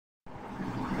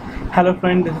Hello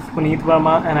friend, this is Puneet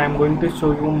Verma and I am going to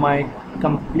show you my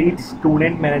complete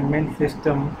student management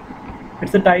system.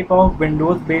 It's a type of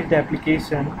Windows based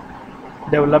application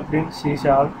developed in C#.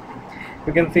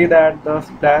 You can see that the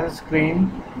splash screen.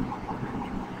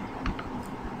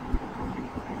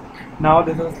 Now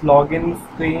this is login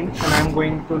screen and I am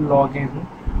going to log in.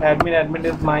 Admin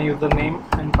is my username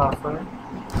and password.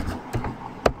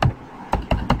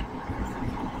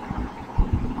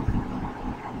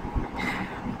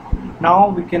 Now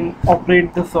we can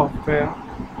operate the software.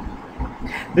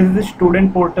 This is the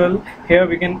student portal. Here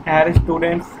we can add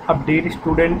students, update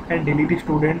student and delete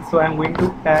students. So I am going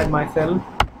to add myself.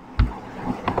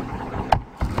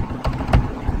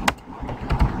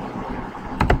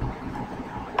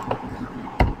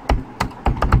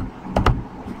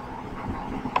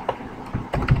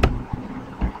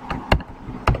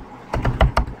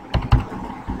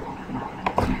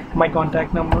 My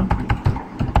contact number.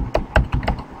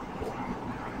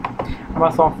 I'm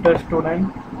a software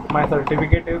student. My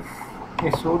certificate is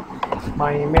issued.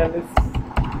 My email is.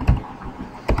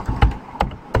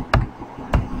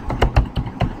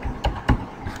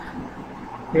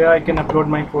 Here I can upload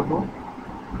my photo.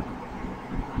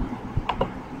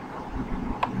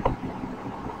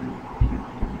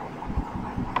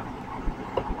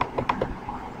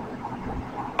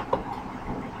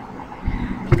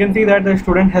 You can see that the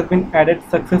student has been added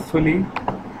successfully.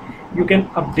 You can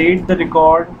update the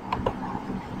record.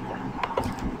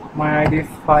 My ID is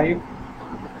 5.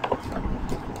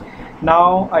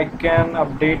 Now I can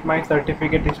update my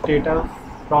certificate status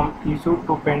from issued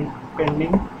to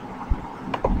pending.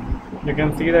 You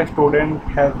can see the student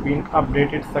has been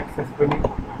updated successfully.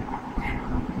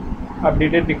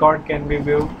 Updated record can be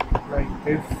viewed like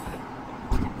this.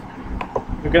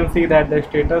 You can see that the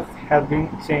status has been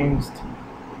changed.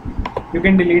 You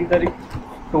can delete the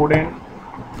student.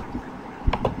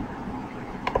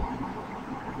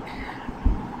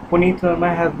 Puneet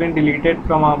Verma has been deleted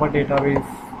from our database.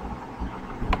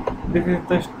 This is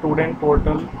the student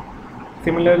portal.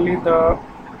 Similarly, the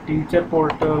teacher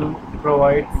portal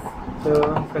provides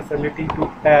the facility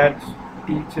to add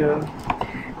teacher.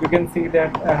 You can see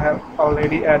that I have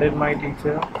already added my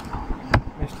teacher,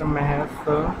 Mr. Meher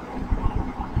sir.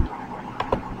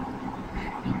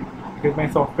 Here's my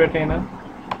software trainer.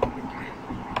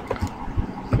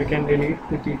 We can delete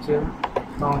the teacher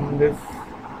from this.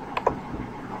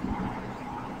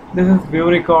 This is view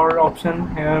record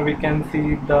option. Here we can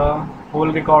see the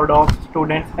whole record of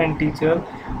students and teacher.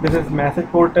 This is message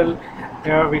portal.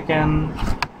 Here we can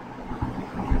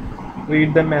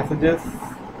read the messages.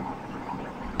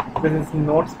 This is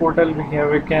notes portal. Here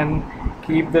we can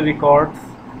keep the records.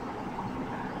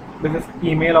 This is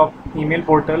email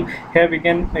portal. Here we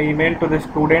can email to the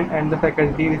student and the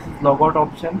faculty. This is logout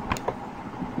option.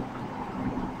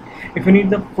 If you need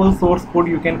the full source code,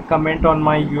 you can comment on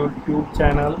my YouTube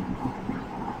channel.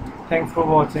 Thanks for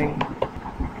watching.